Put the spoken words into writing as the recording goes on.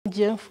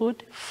GM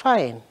food,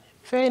 fine,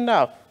 fair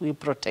enough, we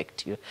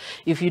protect you.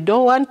 If you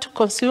don't want to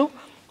consume,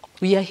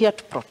 we are here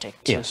to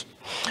protect you. Yes.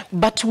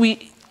 But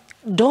we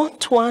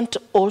don't want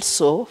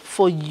also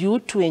for you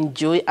to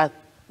enjoy at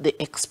the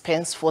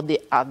expense for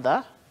the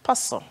other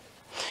person.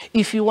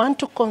 If you want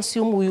to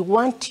consume, we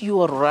want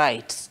your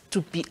rights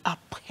to be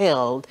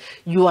upheld,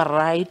 your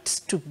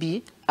rights to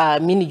be,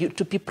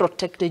 to be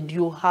protected.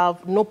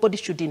 Nobody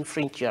should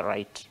infringe your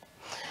right.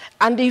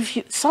 And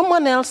if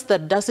someone else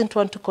that doesn't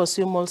want to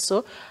consume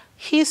also,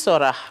 his or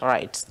her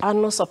rights are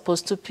not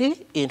supposed to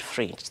be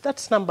infringed.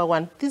 That's number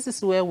one. This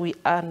is where we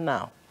are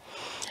now.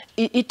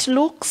 It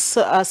looks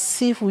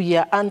as if we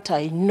are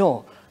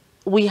anti-no.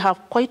 We have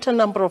quite a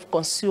number of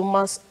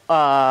consumers.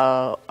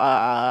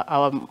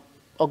 Our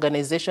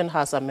organization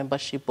has a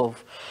membership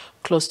of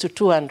close to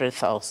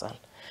 200,000.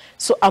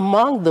 So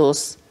among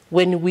those,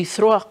 when we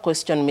throw a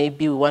question,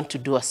 maybe we want to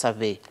do a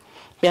survey.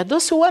 There are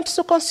those who want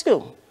to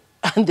consume,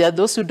 and there are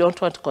those who don't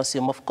want to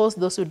consume. Of course,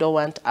 those who don't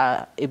want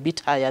are a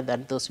bit higher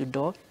than those who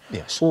don't.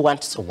 Yes. Who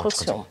want to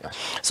consume. Yes.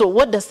 So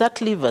what does that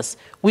leave us?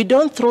 We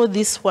don't throw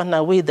this one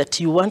away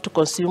that you want to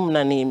consume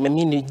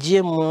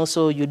GMO,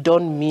 so you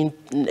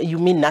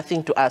mean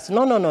nothing to us.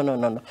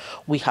 No.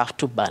 We have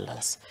to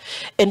balance.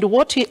 And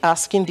what we're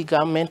asking the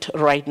government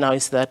right now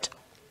is that,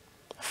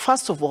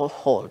 first of all,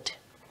 hold.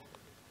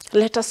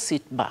 Let us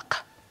sit back.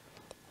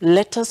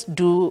 Let us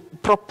do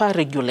proper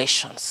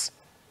regulations.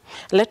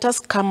 Let us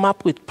come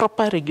up with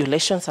proper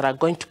regulations that are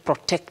going to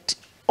protect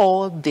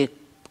all the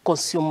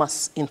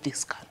consumers in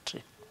this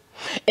country.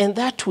 And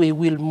that way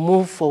we'll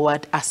move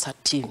forward as a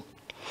team.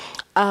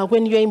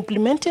 When you're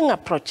implementing a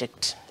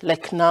project,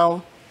 like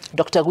now,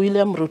 Dr.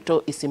 William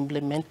Ruto is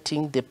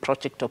implementing the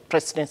project of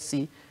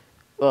presidency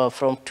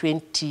from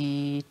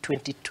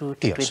 2022 to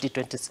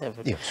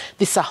 2027. Yes.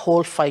 This is a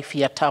whole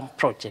 5-year term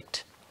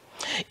project.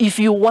 If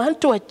you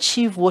want to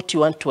achieve what you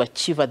want to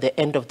achieve at the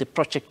end of the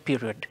project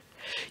period,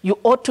 you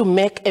ought to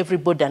make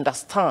everybody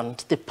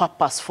understand the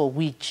purpose for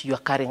which you are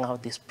carrying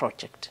out this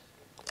project.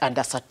 And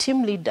as a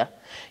team leader,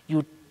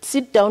 you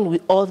sit down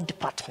with all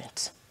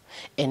departments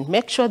and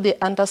make sure they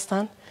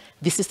understand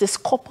this is the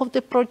scope of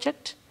the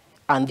project,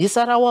 and these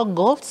are our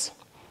goals,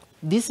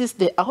 this is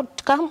the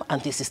outcome,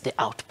 and this is the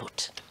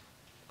output.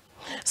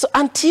 So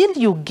until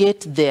you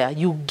get there,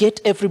 you get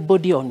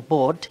everybody on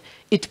board,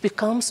 it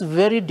becomes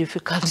very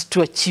difficult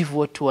to achieve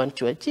what you want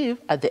to achieve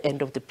at the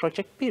end of the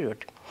project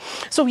period.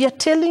 So we are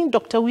telling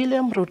Dr.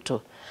 William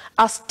Ruto,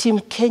 as Team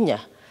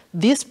Kenya,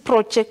 this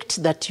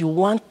project that you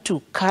want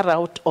to carry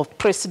out of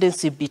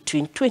presidency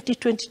between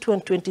 2022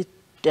 and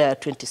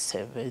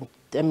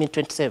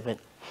 2027,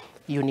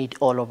 you need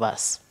all of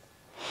us.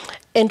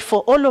 And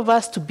for all of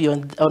us to be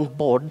on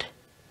board,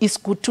 it's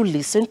good to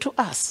listen to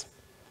us.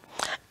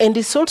 And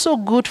it's also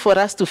good for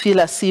us to feel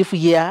as if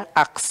we are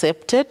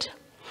accepted,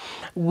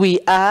 we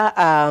are,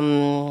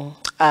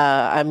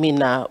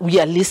 we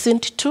are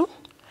listened to,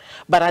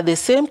 but at the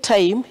same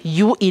time,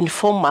 you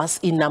inform us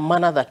in a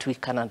manner that we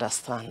can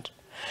understand.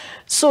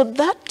 So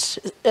that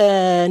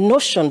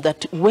notion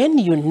that when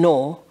you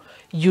know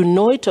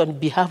it on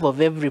behalf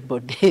of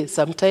everybody.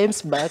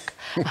 Sometimes back,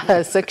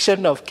 a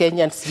section of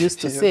Kenyans used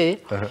to say,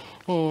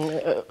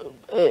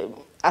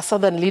 a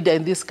southern leader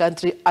in this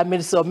country,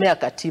 amenisomea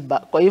katiba.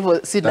 Kwa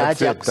hivyo sina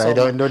haja ya kusoma. I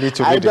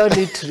don't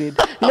need to read.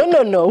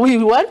 No. We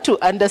want to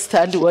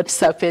understand what's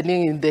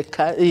happening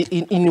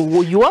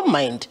in your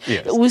mind.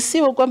 Yes. We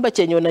see kwamba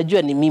chenye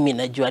unajua ni mimi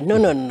najua.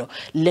 No.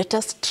 Let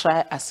us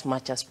try as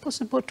much as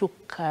possible to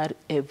carry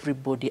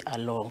everybody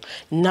along.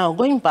 Now,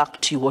 going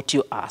back to what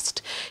you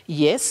asked.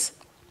 Yes,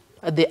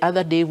 the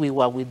other day we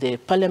were with the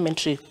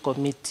Parliamentary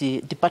Committee,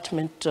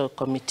 Departmental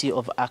Committee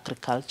of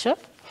Agriculture.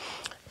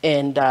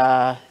 And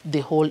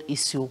the whole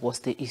issue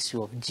was the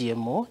issue of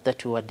GMO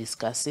that we were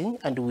discussing,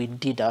 and we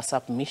did our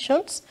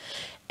submissions.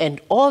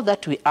 And all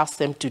that we asked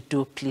them to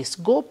do, please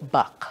go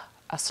back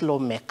as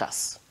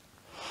lawmakers.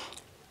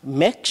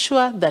 Make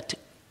sure that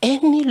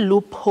any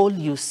loophole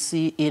you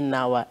see in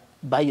our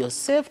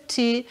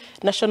biosafety,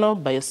 National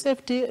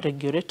Biosafety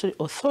Regulatory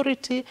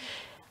Authority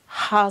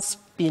has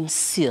been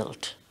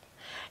sealed.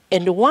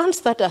 And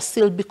once that are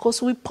sealed,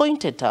 because we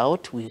pointed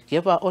out, we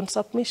gave our own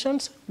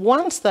submissions,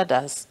 once that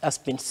has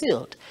been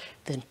sealed,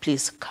 then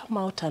please come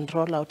out and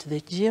roll out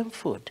the GM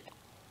food.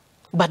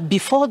 But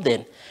before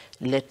then,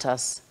 let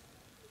us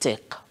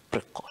take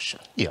precaution.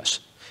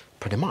 Yes,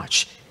 pretty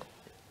much.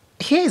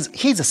 Here's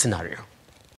a scenario.